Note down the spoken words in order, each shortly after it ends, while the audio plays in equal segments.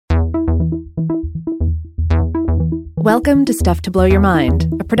Welcome to Stuff to Blow Your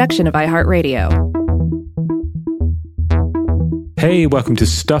Mind, a production of iHeartRadio. Hey, welcome to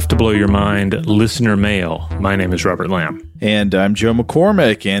Stuff to Blow Your Mind, listener mail. My name is Robert Lamb. And I'm Joe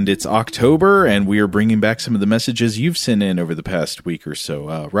McCormick, and it's October, and we are bringing back some of the messages you've sent in over the past week or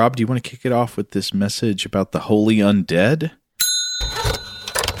so. Rob, do you want to kick it off with this message about the holy undead?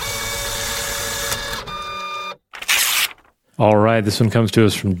 All right, this one comes to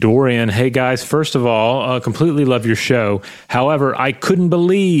us from Dorian. Hey guys, first of all, completely love your show. However, I couldn't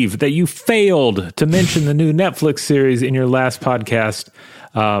believe that you failed to mention the new Netflix series in your last podcast,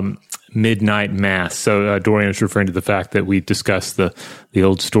 Midnight Mass. So Dorian is referring to the fact that we discussed the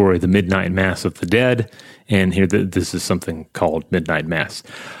old story, the Midnight Mass of the Dead, and here this is something called Midnight Mass.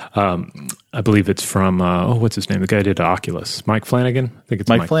 I believe it's from, what's his name? The guy who did Oculus. Mike Flanagan? I think it's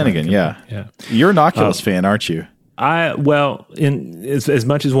Mike Flanagan. Yeah. You're an Oculus fan, aren't you? In as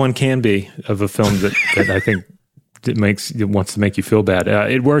much as one can be of a film that I think it wants to make you feel bad.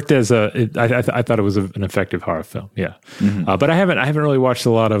 It worked as I thought it was an effective horror film. Yeah, but I haven't really watched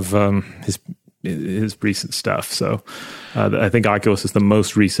a lot of his recent stuff. So I think Oculus is the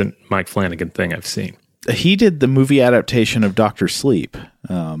most recent Mike Flanagan thing I've seen. He did the movie adaptation of Dr. Sleep,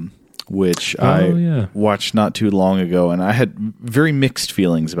 which I watched not too long ago, and I had very mixed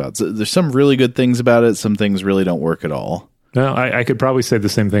feelings about it. So there's some really good things about it, some things really don't work at all. No, I could probably say the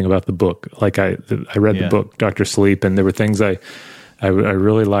same thing about the book. Like I read the book, Dr. Sleep, and there were things I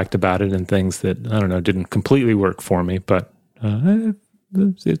really liked about it and things that, I don't know, didn't completely work for me, but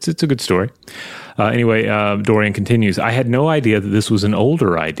it's a good story. Anyway, Dorian continues, I had no idea that this was an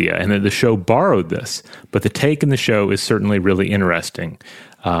older idea and that the show borrowed this, but the take in the show is certainly really interesting.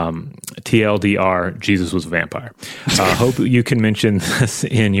 TLDR, Jesus was a vampire. Hope you can mention this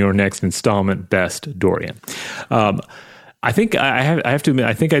in your next installment. Best, Dorian. I think I have to admit,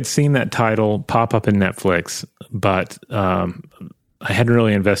 I think I'd seen that title pop up in Netflix, but I hadn't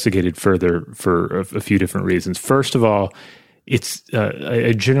really investigated further for a few different reasons. First of all,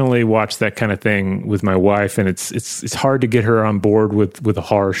 I generally watch that kind of thing with my wife, and it's hard to get her on board with a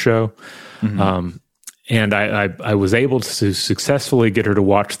horror show. Mm-hmm. And I was able to successfully get her to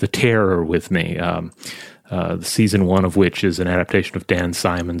watch The Terror with me, the season 1 of which is an adaptation of Dan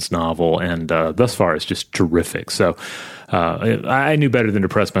Simon's novel, and thus far it's just terrific. So I knew better than to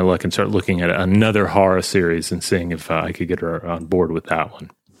press my luck and start looking at another horror series and seeing if I could get her on board with that one.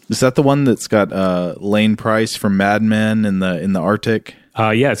 Is that the one that's got Lane Price from Mad Men in the Arctic?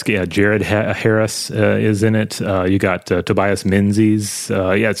 Jared Harris is in it. You got Tobias Menzies.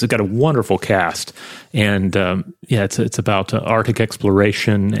 It's got a wonderful cast, and it's about Arctic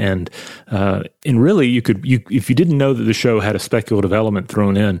exploration, and really you if you didn't know that the show had a speculative element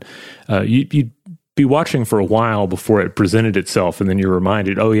thrown in, you'd be watching for a while before it presented itself, and then you're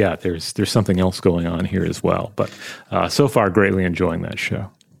reminded, oh yeah, there's something else going on here as well. But so far, greatly enjoying that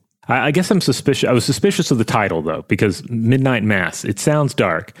show. I guess I'm suspicious. I was suspicious of the title, though, because Midnight Mass, it sounds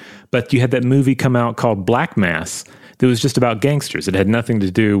dark, but you had that movie come out called Black Mass that was just about gangsters. It had nothing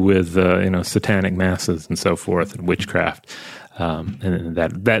to do with satanic masses and so forth and witchcraft, and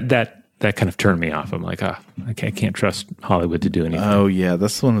that kind of turned me off. I'm like, I can't trust Hollywood to do anything. Oh yeah,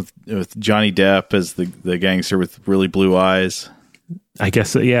 that's the one with Johnny Depp as the gangster with really blue eyes. I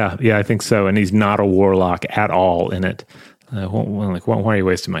guess yeah, I think so. And he's not a warlock at all in it. Why are you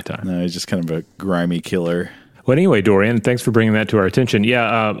wasting my time? No, he's just kind of a grimy killer. Well, anyway, Dorian, thanks for bringing that to our attention.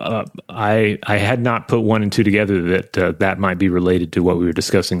 Yeah, I had not put 1 and 2 together that might be related to what we were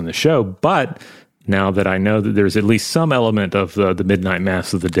discussing in the show, but now that I know that there's at least some element of the Midnight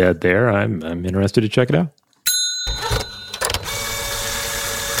Mass of the Dead there, I'm interested to check it out.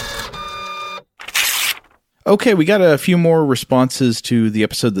 Okay, we got a few more responses to the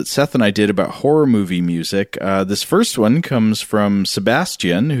episode that Seth and I did about horror movie music. This first one comes from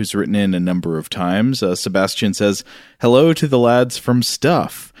Sebastian, who's written in a number of times. Sebastian says, hello to the lads from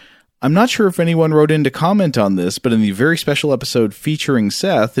Stuff. I'm not sure if anyone wrote in to comment on this, but in the very special episode featuring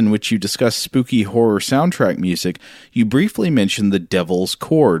Seth, in which you discuss spooky horror soundtrack music, you briefly mentioned the Devil's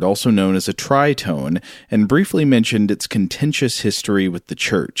Chord, also known as a tritone, and briefly mentioned its contentious history with the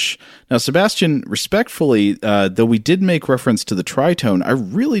church. Now, Sebastian, respectfully, though we did make reference to the tritone, I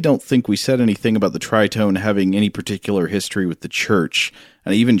really don't think we said anything about the tritone having any particular history with the church.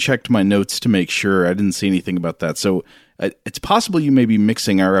 And I even checked my notes to make sure. I didn't see anything about that. So it's possible you may be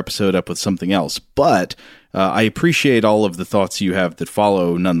mixing our episode up with something else, but I appreciate all of the thoughts you have that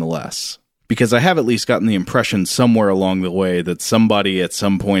follow nonetheless. Because I have at least gotten the impression somewhere along the way that somebody at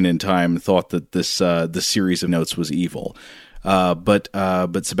some point in time thought that this series of notes was evil. But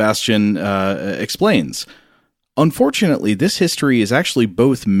Sebastian explains, Unfortunately, this history is actually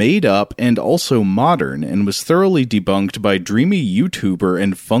both made up and also modern, and was thoroughly debunked by dreamy YouTuber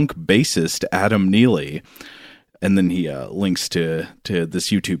and funk bassist Adam Neely. And then he links to this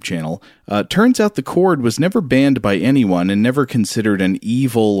YouTube channel. Turns out the chord was never banned by anyone and never considered an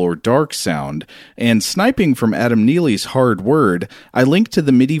evil or dark sound. And sniping from Adam Neely's hard word, I linked to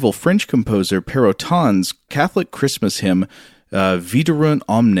the medieval French composer Perrotin's Catholic Christmas hymn, Viderunt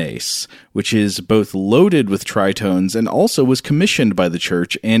Omnes, which is both loaded with tritones and also was commissioned by the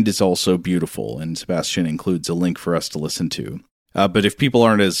church and is also beautiful. And Sebastian includes a link for us to listen to. But if people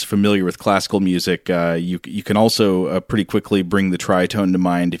aren't as familiar with classical music, you can also pretty quickly bring the tritone to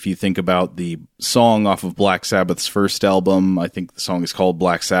mind if you think about the song off of Black Sabbath's first album. I think the song is called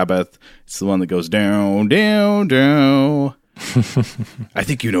Black Sabbath. It's the one that goes down, down, down. I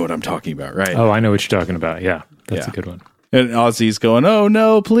think you know what I'm talking about, right? Oh, I know what you're talking about. Yeah, that's a good one. And Ozzy's going, oh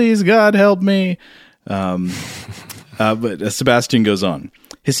no, please God help me. But Sebastian goes on.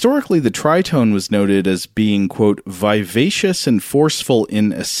 Historically, the tritone was noted as being, quote, vivacious and forceful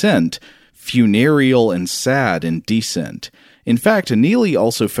in ascent, funereal and sad in descent. In fact, Neely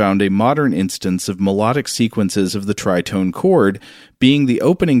also found a modern instance of melodic sequences of the tritone chord, being the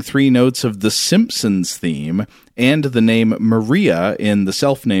opening 3 notes of The Simpsons theme and the name Maria in the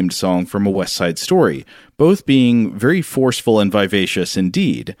self-named song from A West Side Story, both being very forceful and vivacious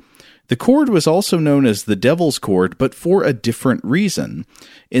indeed. The chord was also known as the Devil's Chord, but for a different reason.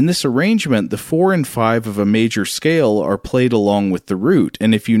 In this arrangement, the 4 and 5 of a major scale are played along with the root,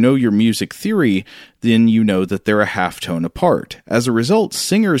 and if you know your music theory, then you know that they're a halftone apart. As a result,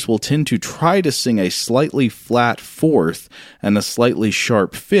 singers will tend to try to sing a slightly flat 4th and a slightly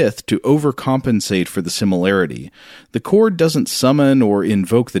sharp 5th to overcompensate for the similarity. The chord doesn't summon or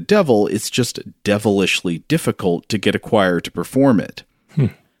invoke the devil, it's just devilishly difficult to get a choir to perform it.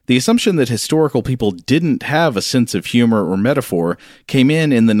 The assumption that historical people didn't have a sense of humor or metaphor came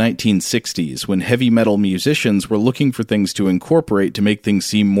in the 1960s, when heavy metal musicians were looking for things to incorporate to make things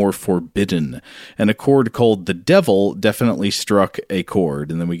seem more forbidden. And a chord called the devil definitely struck a chord,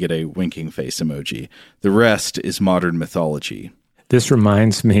 and then we get a winking face emoji. The rest is modern mythology. This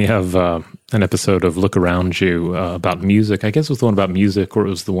reminds me of an episode of Look Around You about music. I guess it was the one about music, or it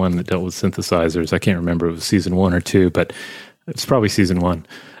was the one that dealt with synthesizers. I can't remember if it was season 1 or 2, but it's probably season 1.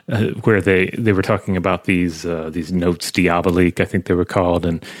 Where they were talking about these notes diabolique, I think they were called,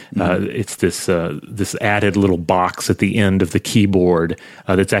 and it's this added little box at the end of the keyboard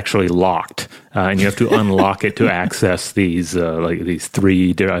that's actually locked, and you have to unlock it to access these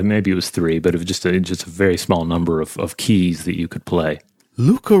 3, maybe it was 3, but it was just a very small number of keys that you could play.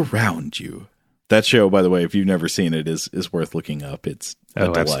 Look Around You. That show, by the way, if you've never seen it, is worth looking up. It's a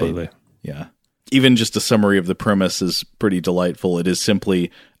delight. Absolutely, yeah. Even just a summary of the premise is pretty delightful. It is simply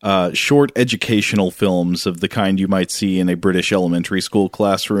short educational films of the kind you might see in a British elementary school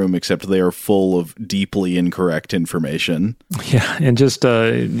classroom, except they are full of deeply incorrect information. Yeah, and just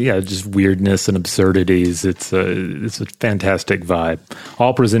weirdness and absurdities. It's a fantastic vibe.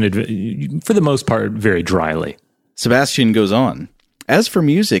 All presented, for the most part, very dryly. Sebastian goes on. As for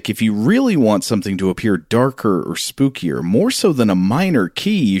music, if you really want something to appear darker or spookier, more so than a minor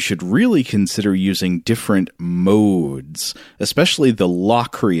key, you should really consider using different modes, especially the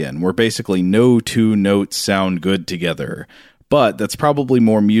Locrian, where basically no 2 notes sound good together. But that's probably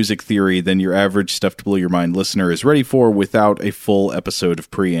more music theory than your average Stuff to Blow Your Mind listener is ready for without a full episode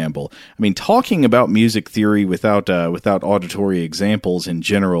of preamble. I mean, talking about music theory without auditory examples in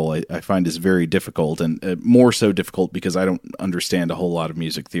general, I find is very difficult, and more so difficult because I don't understand a whole lot of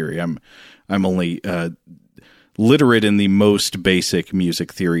music theory. I'm only literate in the most basic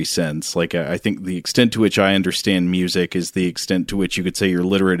music theory sense. Like, I think the extent to which I understand music is the extent to which you could say you're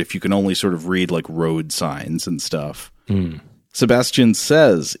literate if you can only sort of read like road signs and stuff. Sebastian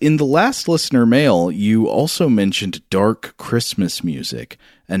says, in the last listener mail, you also mentioned dark Christmas music,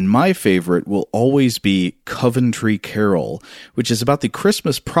 and my favorite will always be Coventry Carol, which is about the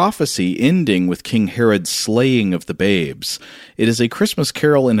Christmas prophecy ending with King Herod's slaying of the babes. It is a Christmas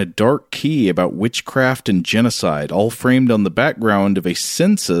carol in a dark key about witchcraft and genocide, all framed on the background of a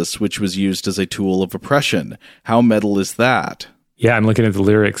census which was used as a tool of oppression. How metal is that? Yeah, I'm looking at the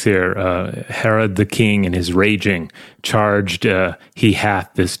lyrics here. Herod the king in his raging charged he hath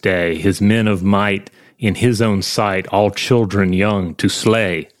this day his men of might in his own sight all children young to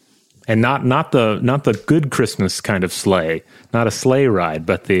slay. And not the good Christmas kind of sleigh, not a sleigh ride,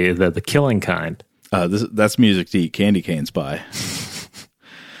 but the killing kind. That's music to eat candy canes by.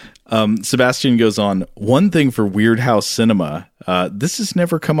 Sebastian goes on, one thing for Weird House Cinema, This has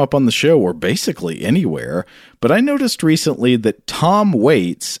never come up on the show or basically anywhere, but I noticed recently that Tom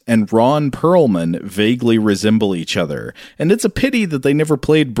Waits and Ron Perlman vaguely resemble each other, and it's a pity that they never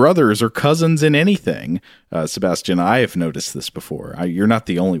played brothers or cousins in anything. Sebastian, I have noticed this before. You're not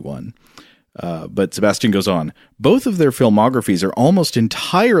the only one. But Sebastian goes on, both of their filmographies are almost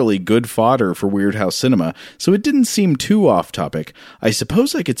entirely good fodder for Weirdhouse Cinema, so it didn't seem too off topic. I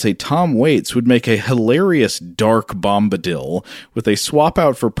suppose I could say Tom Waits would make a hilarious dark Bombadil, with a swap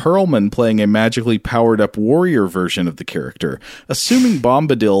out for Perlman playing a magically powered up warrior version of the character, assuming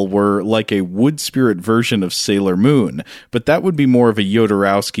Bombadil were like a wood spirit version of Sailor Moon, but that would be more of a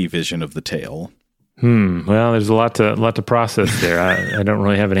Jodorowsky vision of the tale. Well, there's a lot to process there. I don't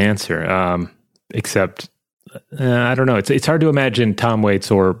really have an answer, except I don't know. It's hard to imagine Tom Waits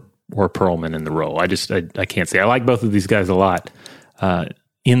or Perlman in the role. I can't say. I like both of these guys a lot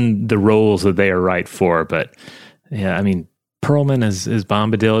in the roles that they are right for. But yeah, I mean, Perlman is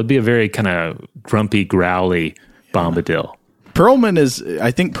Bombadil. It'd be a very kind of grumpy, growly Bombadil. I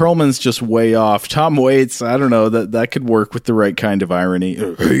think Perlman's just way off. Tom Waits, I don't know, that could work with the right kind of irony.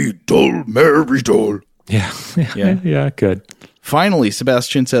 Hey, doll, Mary doll. Yeah, it could. Finally,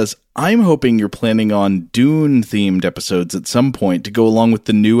 Sebastian says, I'm hoping you're planning on Dune-themed episodes at some point to go along with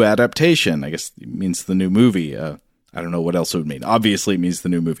the new adaptation. I guess it means the new movie. I don't know what else it would mean. Obviously, it means the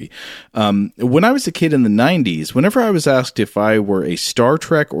new movie. When I was a kid in the 90s, whenever I was asked if I were a Star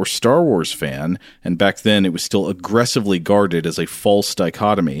Trek or Star Wars fan, and back then it was still aggressively guarded as a false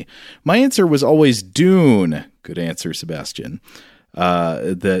dichotomy, my answer was always Dune. Good answer, Sebastian.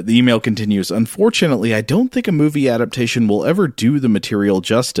 The email continues, unfortunately, I don't think a movie adaptation will ever do the material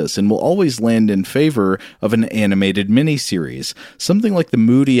justice and will always land in favor of an animated miniseries, something like the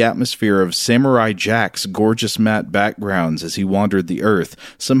moody atmosphere of Samurai Jack's gorgeous matte backgrounds as he wandered the earth,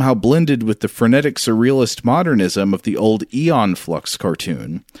 somehow blended with the frenetic surrealist modernism of the old Aeon Flux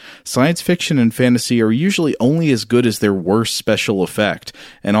cartoon. Science fiction and fantasy are usually only as good as their worst special effect,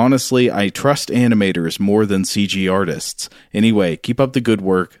 and honestly, I trust animators more than CG artists. Anyway, keep up the good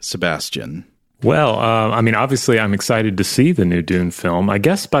work, Sebastian. Well, I mean, obviously, I'm excited to see the new Dune film. I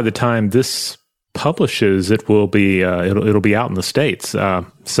guess by the time this publishes, it will be it'll be out in the States.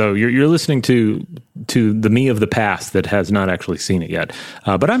 So you're listening to the me of the past that has not actually seen it yet.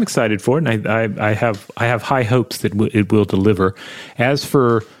 But I'm excited for it, and I have high hopes that it will deliver. As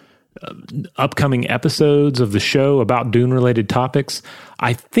for upcoming episodes of the show about Dune-related topics,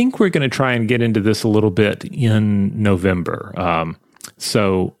 I think we're going to try and get into this a little bit in November.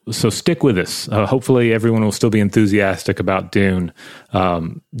 So stick with us. Hopefully everyone will still be enthusiastic about Dune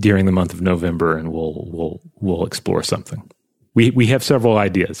during the month of November, and we'll explore something. We have several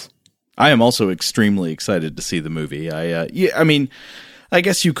ideas. I am also extremely excited to see the movie. I mean, I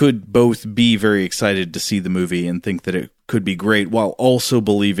guess you could both be very excited to see the movie and think that it could be great, while also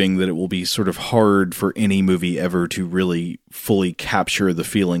believing that it will be sort of hard for any movie ever to really fully capture the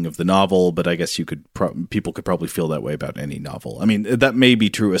feeling of the novel. But I guess people could probably feel that way about any novel. I mean, that may be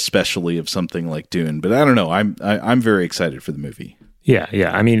true, especially of something like Dune. But I don't know. I'm very excited for the movie. Yeah.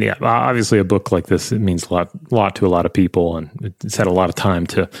 I mean, obviously, a book like this, it means a lot to a lot of people, and it's had a lot of time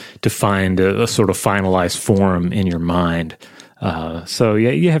to find a sort of finalized form in your mind. So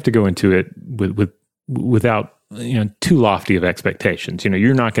yeah, you have to go into it without too lofty of expectations.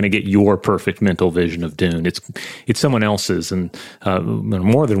 You're not going to get your perfect mental vision of Dune. It's someone else's, and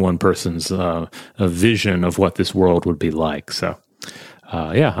more than one person's a vision of what this world would be like. So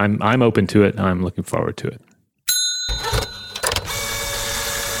yeah, I'm open to it. I'm looking forward to it.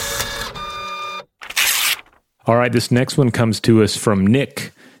 All right, this next one comes to us from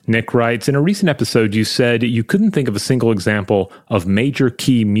Nick. Nick writes, in a recent episode, you said you couldn't think of a single example of major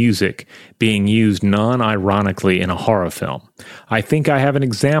key music being used non-ironically in a horror film. I think I have an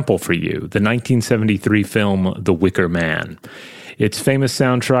example for you, the 1973 film The Wicker Man. Its famous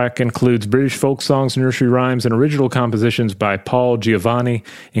soundtrack includes British folk songs, nursery rhymes, and original compositions by Paul Giovanni,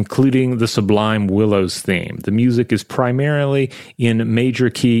 including the sublime Willows theme. The music is primarily in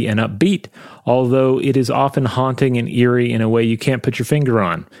major key and upbeat, although it is often haunting and eerie in a way you can't put your finger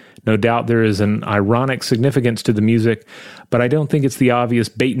on. No doubt there is an ironic significance to the music, but I don't think it's the obvious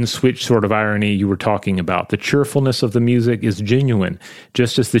bait-and-switch sort of irony you were talking about. The cheerfulness of the music is genuine,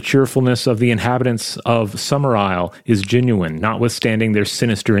 just as the cheerfulness of the inhabitants of Summer Isle is genuine, notwithstanding their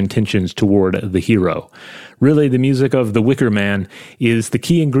sinister intentions toward the hero. Really, the music of The Wicker Man is the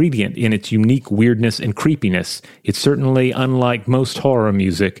key ingredient in its unique weirdness and creepiness. It's certainly unlike most horror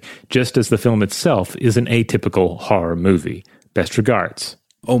music, just as the film itself is an atypical horror movie. Best regards,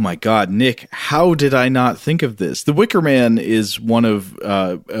 Oh my God, Nick, how did I not think of this? The Wicker Man is one of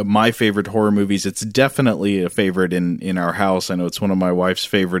my favorite horror movies. It's definitely a favorite in our house. I know it's one of my wife's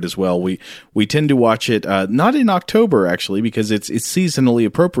favorite as well. We tend to watch it, not in October actually, because it's seasonally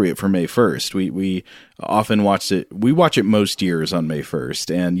appropriate for May 1st. We often watch it. We watch it most years on May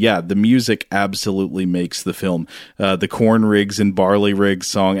 1st. And yeah, the music absolutely makes the film. The Corn Rigs and Barley Rigs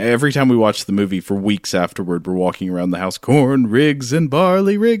song. Every time we watch the movie for weeks afterward, we're walking around the house, Corn Rigs and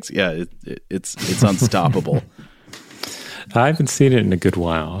Barley Rigs. Yeah, it's unstoppable. I haven't seen it in a good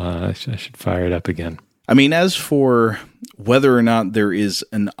while. I should fire it up again. I mean, as for whether or not there is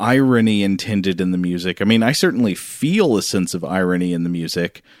an irony intended in the music, I mean, I certainly feel a sense of irony in the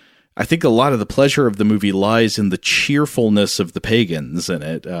music. I think a lot of the pleasure of the movie lies in the cheerfulness of the pagans in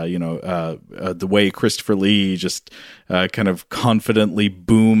it. The way Christopher Lee just kind of confidently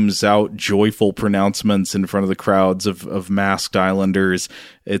booms out joyful pronouncements in front of the crowds of masked islanders.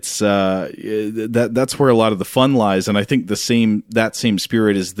 It's that's where a lot of the fun lies, and I think that same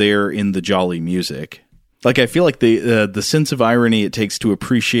spirit is there in the jolly music. Like, I feel like the sense of irony it takes to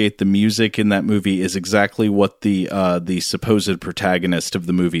appreciate the music in that movie is exactly what the supposed protagonist of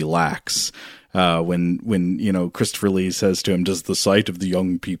the movie lacks. When Christopher Lee says to him, "Does the sight of the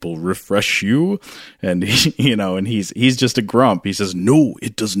young people refresh you?" And he's just a grump. He says, "No,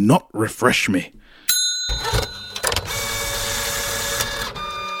 it does not refresh me."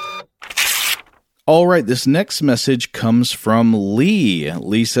 All right, this next message comes from Lee.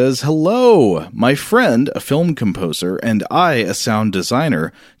 Lee says, "Hello, my friend, a film composer, and I, a sound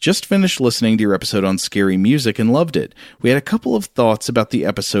designer, just finished listening to your episode on scary music and loved it. We had a couple of thoughts about the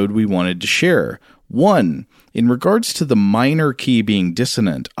episode we wanted to share. One, in regards to the minor key being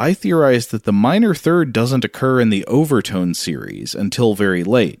dissonant, I theorized that the minor third doesn't occur in the overtone series until very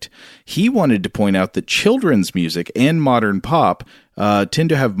late. He wanted to point out that children's music and modern pop tend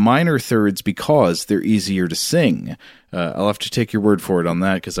to have minor thirds because they're easier to sing." I'll have to take your word for it on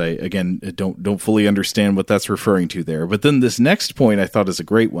that because I, again, don't fully understand what that's referring to there. But then this next point I thought is a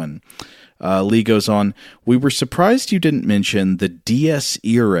great one. Lee goes on, "We were surprised you didn't mention the dies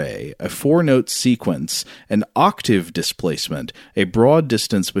irae, a 4-note sequence, an octave displacement, a broad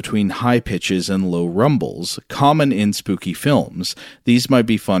distance between high pitches and low rumbles, common in spooky films. These might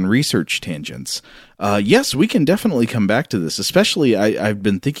be fun research tangents." Yes, we can definitely come back to this, especially I've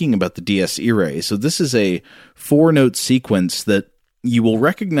been thinking about the dies irae. So this is a 4-note sequence that you will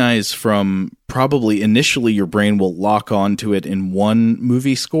recognize from probably initially your brain will lock onto it in one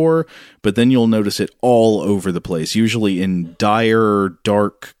movie score, but then you'll notice it all over the place, usually in dire,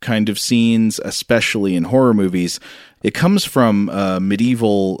 dark kind of scenes, especially in horror movies. It comes from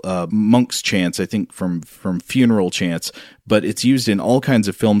medieval monks' chants, I think from funeral chants, but it's used in all kinds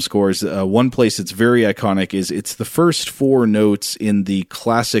of film scores. One place it's very iconic is it's the first 4 notes in the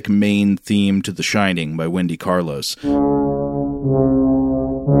classic main theme to The Shining by Wendy Carlos.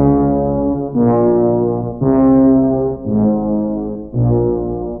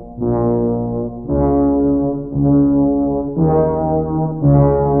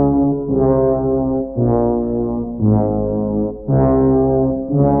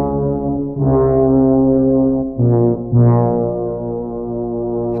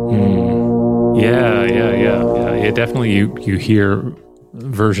 Yeah, definitely you hear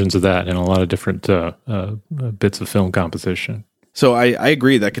versions of that in a lot of different bits of film composition. So I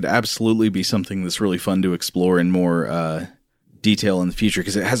agree that could absolutely be something that's really fun to explore in more detail in the future,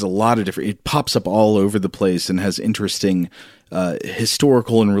 because it has a lot of different, it pops up all over the place and has interesting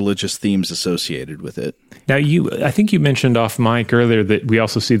historical and religious themes associated with it. Now, I think you mentioned off mic earlier that we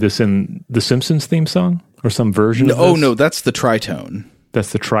also see this in the Simpsons theme song, or some version of this? Oh, no, that's the tritone.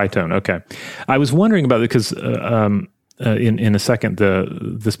 That's the tritone, okay. I was wondering about it because in a second,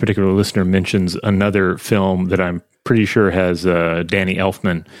 this particular listener mentions another film that I'm pretty sure has Danny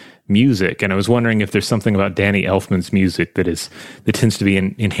Elfman music, and I was wondering if there's something about Danny Elfman's music that tends to be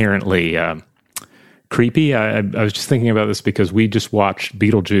inherently creepy. I was just thinking about this because we just watched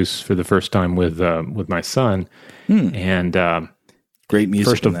Beetlejuice for the first time with my son, and great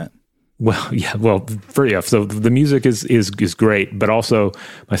music in that. Well, yeah. So the music is great, but also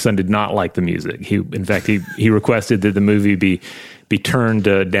my son did not like the music. In fact, he requested that the movie be turned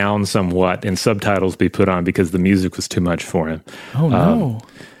down somewhat and subtitles be put on because the music was too much for him. Oh no.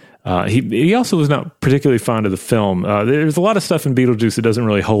 He also was not particularly fond of the film. There's a lot of stuff in Beetlejuice that doesn't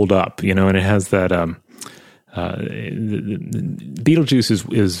really hold up, and it has that.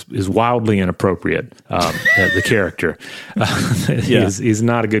 Beetlejuice is wildly inappropriate. The character, he's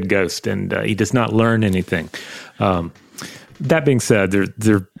not a good ghost, and he does not learn anything. That being said,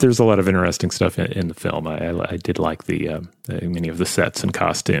 there's a lot of interesting stuff in the film. I did like the many of the sets and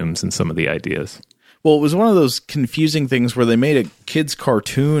costumes and some of the ideas. Well, it was one of those confusing things where they made a kid's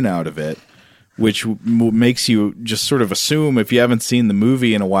cartoon out of it, which makes you just sort of assume, if you haven't seen the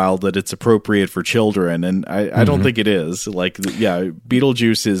movie in a while, that it's appropriate for children. And I don't think it is. Like, yeah,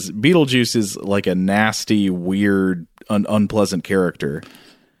 Beetlejuice is like a nasty, weird, unpleasant character.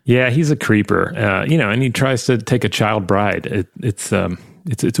 Yeah, he's a creeper, and he tries to take a child bride. It's a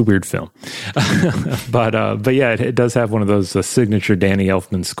weird film, but yeah, it does have one of those signature Danny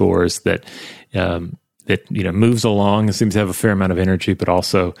Elfman scores that moves along and seems to have a fair amount of energy, but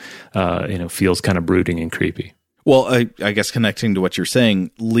also feels kind of brooding and creepy. Well, I guess connecting to what you're saying,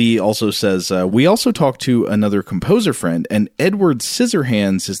 Lee also says, we also talked to another composer friend, and Edward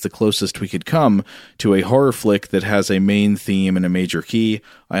Scissorhands is the closest we could come to a horror flick that has a main theme and a major key.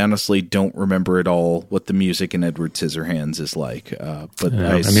 I honestly don't remember at all what the music in Edward Scissorhands is like. But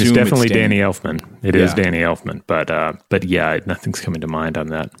I assume it's definitely Danny Elfman. It is Danny Elfman, but yeah, nothing's coming to mind on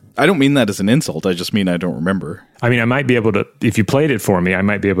that. I don't mean that as an insult. I just mean I don't remember. I mean, I might be able to, if you played it for me, I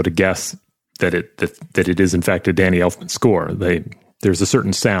might be able to guess that it is in fact a Danny Elfman score. There's a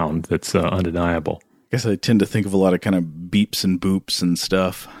certain sound that's undeniable. I guess I tend to think of a lot of kind of beeps and boops and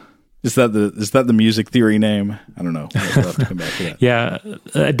stuff. Is that the music theory name? I don't know. I'll have to come back to that. Yeah,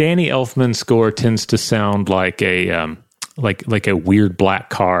 a Danny Elfman score tends to sound like a like a weird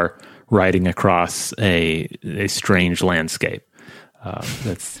black car riding across a strange landscape.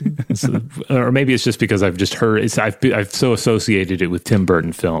 Or maybe it's just because I've just heard I've so associated it with Tim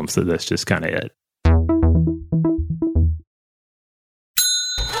Burton films that that's just kind of it.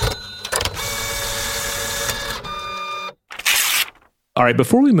 All right,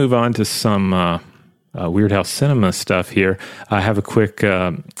 before we move on to some Weird House Cinema stuff here, I have a quick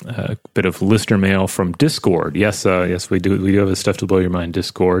bit of listener mail from Discord. Yes, we do have a Stuff to Blow Your Mind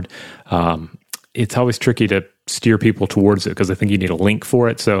Discord. It's always tricky to steer people towards it because I think you need a link for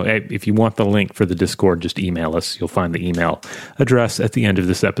it. So if you want the link for the Discord, just email us. You'll find the email address at the end of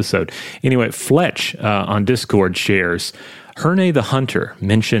this episode. Anyway, Fletch on Discord shares, Herne the Hunter,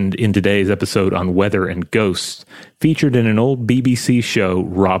 mentioned in today's episode on weather and ghosts, featured in an old BBC show,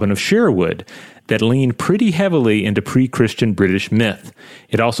 Robin of Sherwood, that leaned pretty heavily into pre-Christian British myth.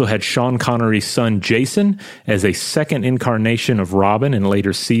 It also had Sean Connery's son Jason as a second incarnation of Robin in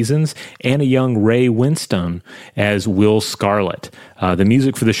later seasons, and a young Ray Winstone as Will Scarlet. The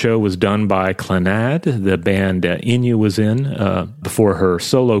music for the show was done by Clannad, the band Enya was in before her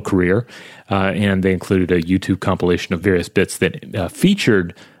solo career, and they included a YouTube compilation of various bits that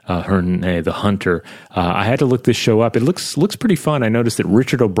featured Herne the Hunter. I had to look this show up. It looks pretty fun. I noticed that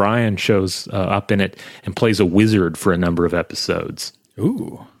Richard O'Brien shows up in it and plays a wizard for a number of episodes.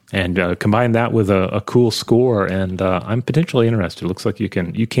 Ooh. And combine that with a cool score, and I'm potentially interested. It looks like you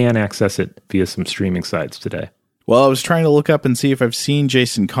can access it via some streaming sites today. Well, I was trying to look up and see if I've seen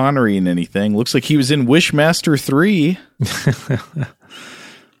Jason Connery in anything. Looks like he was in Wishmaster 3.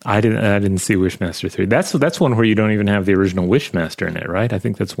 I didn't see Wishmaster 3. That's one where you don't even have the original Wishmaster in it, right? I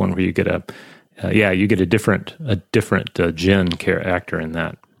think that's one where you get a different Jinn actor in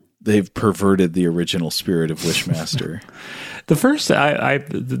that. They've perverted the original spirit of Wishmaster. The first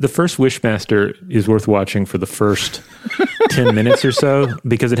Wishmaster is worth watching for the first 10 minutes or so,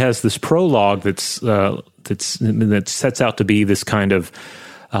 because it has this prologue that sets out to be this kind of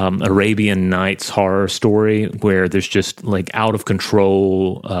Arabian Nights horror story where there's just like out of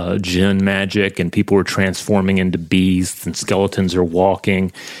control jinn magic, and people are transforming into beasts, and skeletons are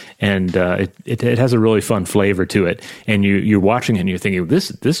walking, and it has a really fun flavor to it. And you're watching it and you're thinking,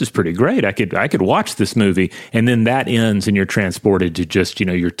 this is pretty great. I could watch this movie. And then that ends and you're transported to just,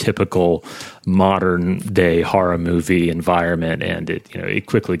 your typical modern day horror movie environment, and it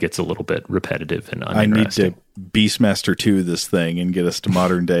quickly gets a little bit repetitive and uninteresting. I need to Beastmaster 2 this thing and get us to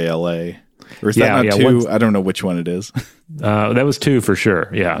modern day LA. Or is that not 2? I don't know which one it is. That was 2 for sure.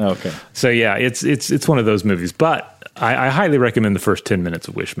 Yeah. Okay. So yeah, it's one of those movies, but I highly recommend the first 10 minutes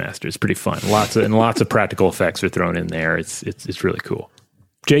of Wishmaster. It's pretty fun. Lots of practical effects are thrown in there. It's really cool.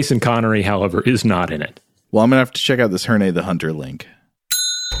 Jason Connery, however, is not in it. Well, I'm gonna have to check out this Herne the Hunter link.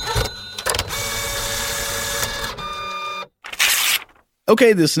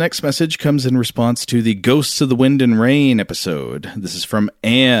 Okay, this next message comes in response to the Ghosts of the Wind and Rain episode. This is from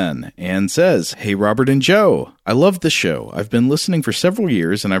Anne. Anne says, Hey, Robert and Joe. I love the show. I've been listening for several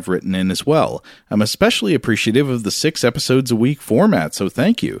years, and I've written in as well. I'm especially appreciative of the 6 episodes a week format, so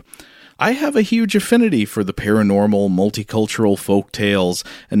thank you. I have a huge affinity for the paranormal, multicultural folk tales,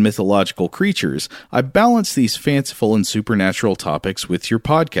 and mythological creatures. I balance these fanciful and supernatural topics with your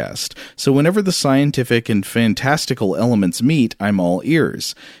podcast, so whenever the scientific and fantastical elements meet, I'm all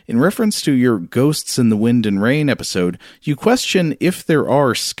ears. In reference to your Ghosts in the Wind and Rain episode, you question if there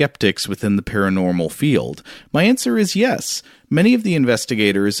are skeptics within the paranormal field. My answer is yes. Many of the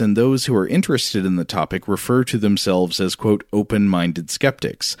investigators and those who are interested in the topic refer to themselves as, quote, open-minded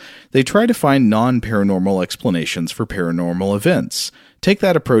skeptics. They try to find non-paranormal explanations for paranormal events. Take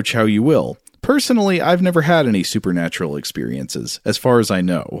that approach how you will. Personally, I've never had any supernatural experiences, as far as I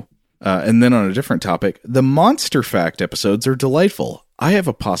know. And then on a different topic, the Monster Fact episodes are delightful. I have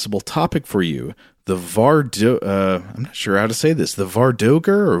a possible topic for you. The I'm not sure how to say this. The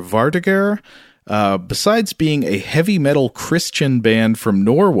Vardager? Besides being a heavy metal Christian band from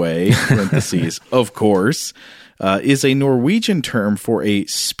Norway, parentheses, of course, is a Norwegian term for a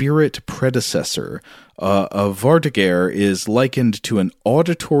spirit predecessor. A Vardager is likened to an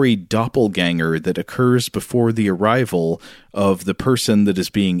auditory doppelganger that occurs before the arrival of the person that is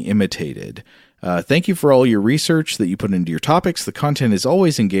being imitated. Thank you for all your research that you put into your topics. The content is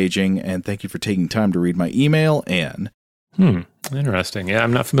always engaging, and thank you for taking time to read my email, Anne. Interesting. Yeah,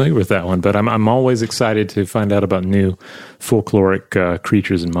 I'm not familiar with that one, but I'm always excited to find out about new folkloric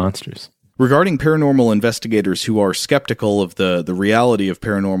creatures and monsters. Regarding paranormal investigators who are skeptical of the reality of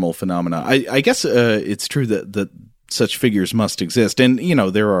paranormal phenomena, I guess it's true that such figures must exist. And,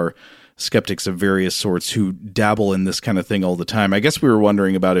 there are skeptics of various sorts who dabble in this kind of thing all the time. I guess we were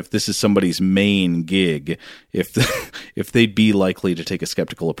wondering about if this is somebody's main gig, if they'd be likely to take a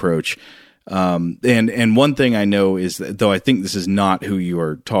skeptical approach. And one thing I know is that, though I think this is not who you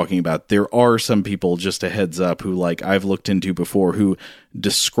are talking about, there are some people, just a heads up, who, like, I've looked into before, who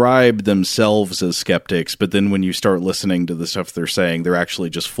describe themselves as skeptics, but then when you start listening to the stuff they're saying, they're actually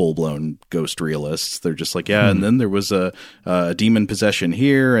just full-blown ghost realists. They're just like, and then there was a demon possession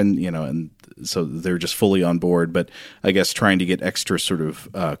here, and, and so they're just fully on board, but I guess trying to get extra sort of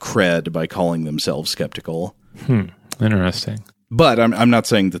cred by calling themselves skeptical. Interesting. But I'm not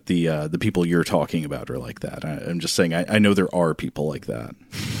saying that the people you're talking about are like that. I'm just saying I know there are people like that.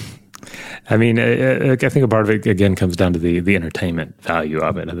 I mean, I think a part of it, again, comes down to the entertainment value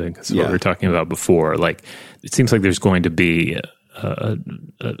of it. I think that's what we were talking about before. Like, it seems like there's going to be a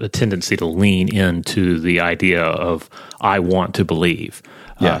tendency to lean into the idea of, I want to believe.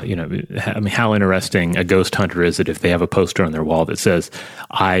 How interesting a ghost hunter is it if they have a poster on their wall that says,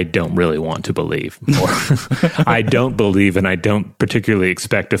 I don't really want to believe, or I don't believe and I don't particularly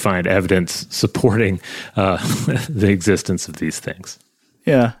expect to find evidence supporting the existence of these things.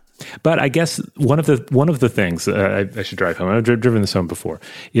 Yeah. But I guess one of the things I should drive home, I've driven this home before,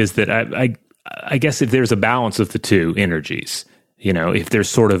 is that I guess if there's a balance of the two energies, if there's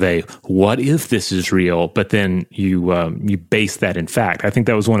sort of a, what if this is real, but then you base that in fact. I think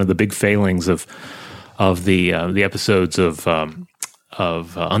that was one of the big failings of the episodes of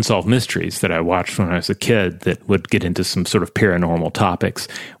Unsolved Mysteries that I watched when I was a kid that would get into some sort of paranormal topics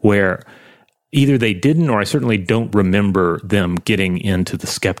where either they didn't, or I certainly don't remember them getting into the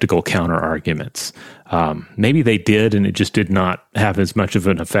skeptical counter arguments. Maybe they did, and it just did not have as much of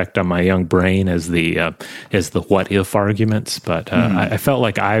an effect on my young brain as the what if arguments. But I felt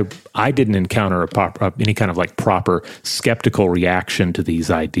like I didn't encounter any kind of like proper skeptical reaction to these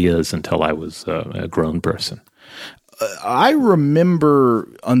ideas until I was a grown person. I remember,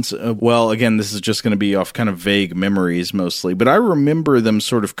 again, this is just going to be off kind of vague memories mostly, but I remember them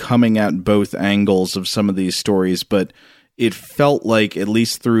sort of coming at both angles of some of these stories, but it felt like, at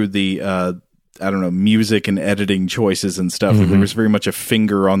least through the, music and editing choices and stuff, there was very much a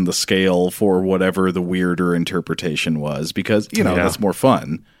finger on the scale for whatever the weirder interpretation was, because, that's more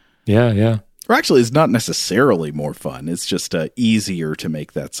fun. Yeah. Or actually, it's not necessarily more fun. It's just easier to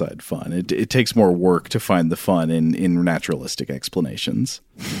make that side fun. It takes more work to find the fun in naturalistic explanations.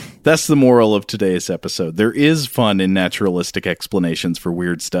 That's the moral of today's episode. There is fun in naturalistic explanations for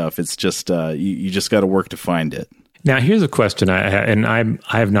weird stuff. It's just you just got to work to find it. Now, here's a question, I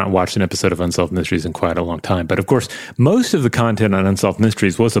have not watched an episode of Unsolved Mysteries in quite a long time, but of course, most of the content on Unsolved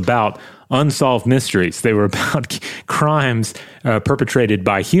Mysteries was about unsolved mysteries. They were about crimes perpetrated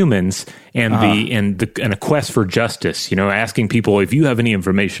by humans and a quest for justice. Asking people, if you have any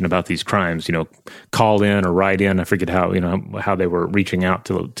information about these crimes, call in or write in. I forget how they were reaching out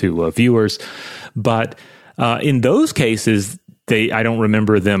to viewers, but in those cases, I don't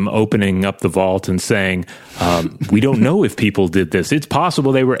remember them opening up the vault and saying, we don't know if people did this. It's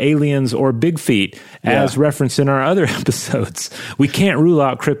possible they were aliens or big feet, as referenced in our other episodes. We can't rule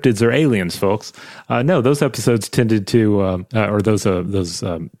out cryptids or aliens, folks. No, those episodes tended to, or those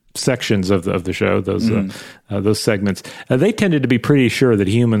sections of the show, those segments, they tended to be pretty sure that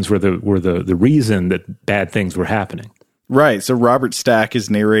humans were the reason that bad things were happening. Right. So Robert Stack is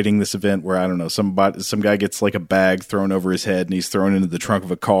narrating this event where, I don't know, some guy gets like a bag thrown over his head and he's thrown into the trunk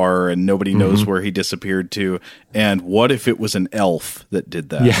of a car and nobody knows where he disappeared to. And what if it was an elf that did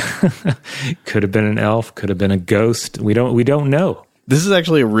that? Yeah. Could have been an elf, could have been a ghost. We don't know. This is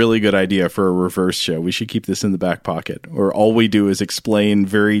actually a really good idea for a reverse show. We should keep this in the back pocket, or all we do is explain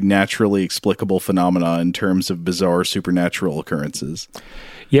very naturally explicable phenomena in terms of bizarre supernatural occurrences.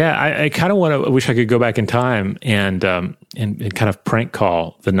 Yeah, I kind of wish I could go back in time and kind of prank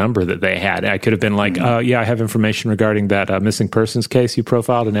call the number that they had. I could have been like, I have information regarding that missing persons case you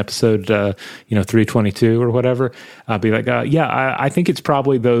profiled in episode 322 or whatever. I'll be like, I think it's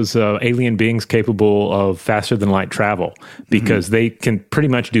probably those alien beings capable of faster than light travel, because they can pretty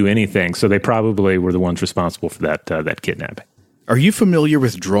much do anything. So they probably were the ones responsible for that kidnapping. Are you familiar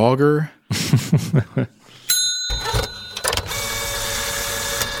with Draugr?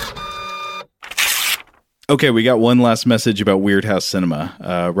 Okay, we got one last message about Weird House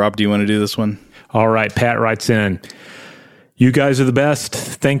Cinema. Rob, do you want to do this one? All right, Pat writes in, "You guys are the best.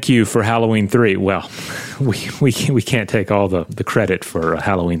 Thank you for Halloween 3. Well, we can't take all the credit for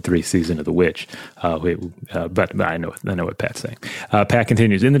Halloween 3 Season of the Witch, but I know what Pat's saying." Pat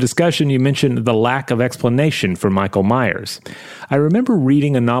continues, "In the discussion, you mentioned the lack of explanation for Michael Myers. I remember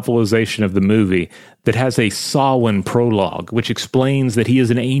reading a novelization of the movie that has a Samhain prologue, which explains that he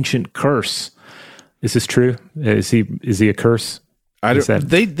is an ancient curse. Is this true? Is he a curse?"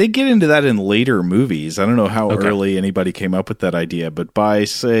 They get into that in later movies. I don't know how early anybody came up with that idea, but by,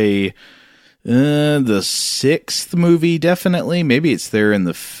 say, the 6th movie, definitely. Maybe it's there in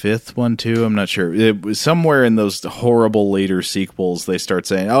the 5th one, too. I'm not sure. It was somewhere in those horrible later sequels, they start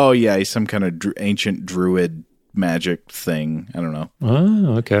saying, oh, yeah, he's some kind of ancient druid magic thing. I don't know.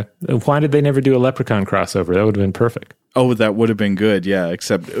 Oh, okay. Why did they never do a Leprechaun crossover? That would have been perfect. Oh, that would have been good, yeah,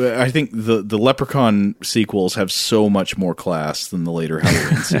 except I think the Leprechaun sequels have so much more class than the later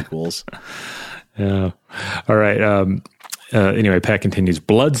Halloween sequels. Yeah. All right. Anyway, Pat continues,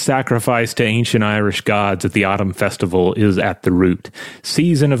 "Blood sacrifice to ancient Irish gods at the autumn festival is at the root.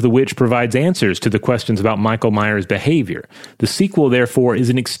 Season of the Witch provides answers to the questions about Michael Myers' behavior. The sequel, therefore, is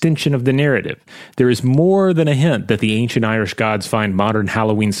an extension of the narrative. There is more than a hint that the ancient Irish gods find modern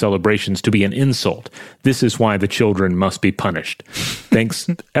Halloween celebrations to be an insult. This is why the children must be punished. Thanks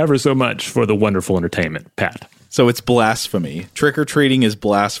ever so much for the wonderful entertainment, Pat." So it's blasphemy. Trick-or-treating is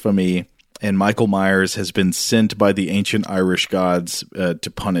blasphemy. And Michael Myers has been sent by the ancient Irish gods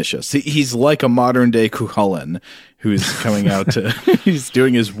to punish us. He's like a modern-day Cuchulainn who's coming out to... he's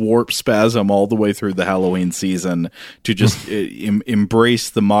doing his warp spasm all the way through the Halloween season to just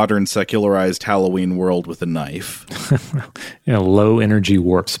embrace the modern secularized Halloween world with a knife. Low-energy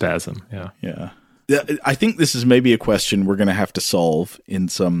warp spasm. Yeah. I think this is maybe a question we're going to have to solve in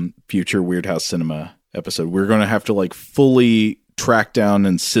some future Weird House Cinema episode. We're going to have to fully track down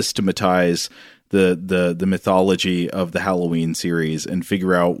and systematize the mythology of the Halloween series and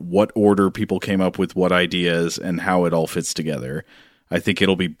figure out what order people came up with what ideas and how it all fits together. I think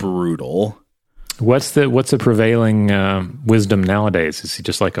it'll be brutal. What's the prevailing wisdom nowadays? Is he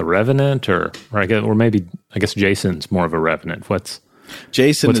just like a revenant, or maybe I guess Jason's more of a revenant?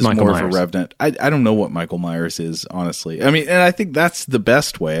 Jason is Michael more Myers? Of a revenant. I don't know what Michael Myers is, honestly. I mean, and I think that's the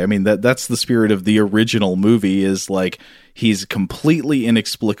best way. I mean, that's the spirit of the original movie, is he's completely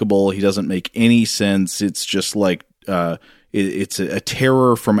inexplicable. He doesn't make any sense. It's just it's a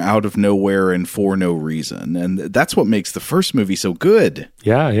terror from out of nowhere and for no reason. And that's what makes the first movie so good.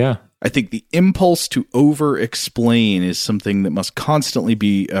 Yeah. I think the impulse to over-explain is something that must constantly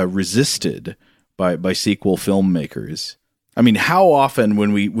be resisted by sequel filmmakers. I mean, how often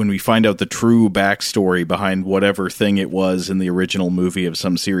when we find out the true backstory behind whatever thing it was in the original movie of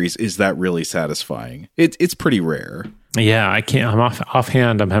some series, is that really satisfying? It's pretty rare. Yeah, I can't. I'm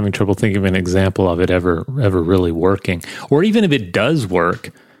offhand. I'm having trouble thinking of an example of it ever really working. Or even if it does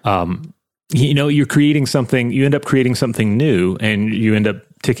work, you're creating something. You end up creating something new, and you end up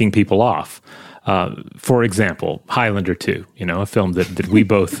ticking people off. For example, Highlander 2, a film that we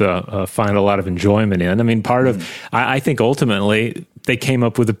both find a lot of enjoyment in. I mean, I think ultimately they came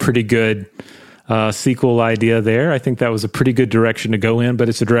up with a pretty good sequel idea there. I think that was a pretty good direction to go in, but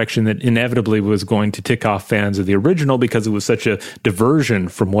it's a direction that inevitably was going to tick off fans of the original because it was such a diversion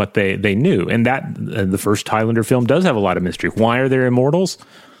from what they knew. And the first Highlander film does have a lot of mystery. Why are there immortals?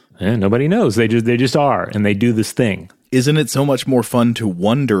 Nobody knows. They just are, and they do this thing. Isn't it so much more fun to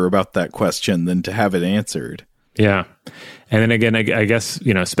wonder about that question than to have it answered? Yeah. And then again, I guess,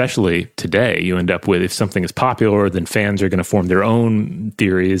 especially today, you end up with, if something is popular, then fans are going to form their own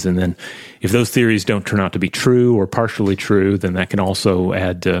theories. And then if those theories don't turn out to be true or partially true, then that can also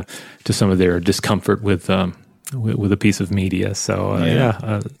add to some of their discomfort with a piece of media. So,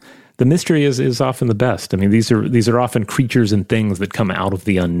 the mystery is often the best. I mean, these are often creatures and things that come out of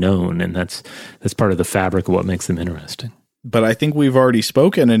the unknown, and that's part of the fabric of what makes them interesting. But I think we've already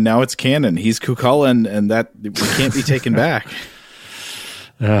spoken, and now it's canon. He's Cuchulainn, and that we can't be taken back.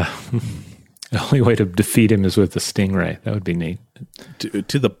 The only way to defeat him is with a stingray. That would be neat.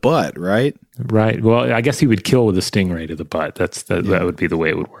 To the butt, right? Right. Well, I guess he would kill with a stingray to the butt. That would be the way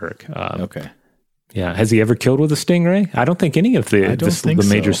it would work. Okay. Yeah. Has he ever killed with a stingray? I don't think any of the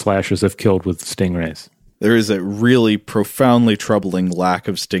major slashers have killed with stingrays. There is a really profoundly troubling lack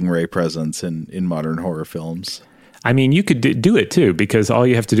of stingray presence in modern horror films. I mean, you could do it too, because all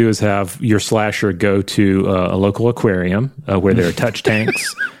you have to do is have your slasher go to a local aquarium where there are touch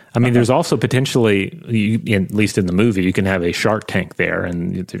tanks. I mean, there's also potentially, at least in the movie, you can have a shark tank there,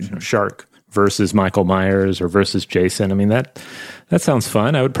 and there's shark versus Michael Myers or versus Jason. I mean, that sounds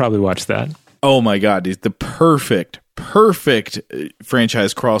fun. I would probably watch that. Oh my God, the perfect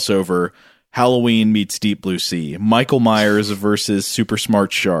franchise crossover. Halloween meets Deep Blue Sea. Michael Myers versus super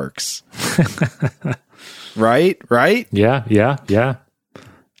smart sharks. Right? Yeah.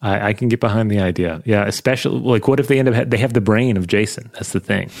 I can get behind the idea. Yeah, especially, like, what if they they have the brain of Jason? That's the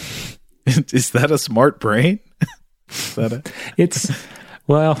thing. Is that a smart brain?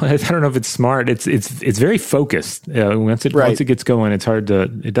 Well, I don't know if it's smart. It's very focused. Once it gets going, it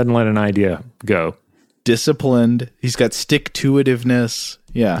doesn't let an idea go. Disciplined. He's got stick-to-itiveness.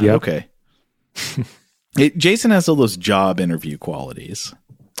 Yeah, yep. Okay. Jason has all those job interview qualities.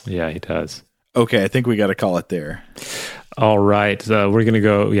 Yeah, he does. Okay, I think we got to call it there. All right. We're going to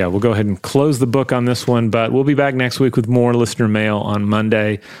go. Yeah, we'll go ahead and close the book on this one, but we'll be back next week with more listener mail on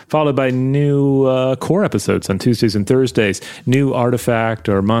Monday, followed by new core episodes on Tuesdays and Thursdays, new Artifact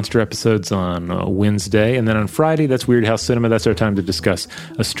or Monster episodes on Wednesday, and then on Friday, that's Weird House Cinema. That's our time to discuss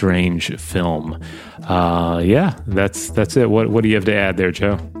a strange film. That's it. What do you have to add there,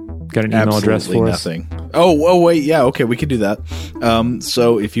 Joe? Got an email address for us? Nothing. Oh, wait. Yeah, okay, we could do that.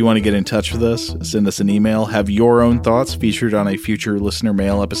 So if you want to get in touch with us, send us an email. Have your own thoughts featured on a future listener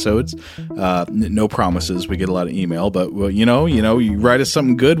mail episodes. No promises. We get a lot of email, but you write us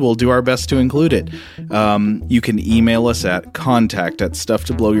something good, we'll do our best to include it. You can email us at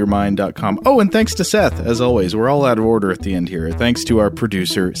contact@stufftoblowyourmind.com. Oh, and thanks to Seth, as always. We're all out of order at the end here. Thanks to our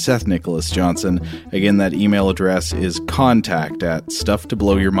producer, Seth Nicholas Johnson. Again, that email address is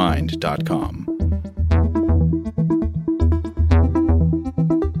contact@stufftoblowyourmind.com.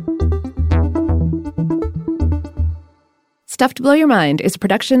 Stuff to Blow Your Mind is a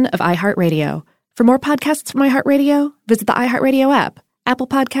production of iHeartRadio. For more podcasts from iHeartRadio, visit the iHeartRadio app, Apple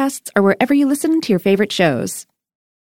Podcasts, or wherever you listen to your favorite shows.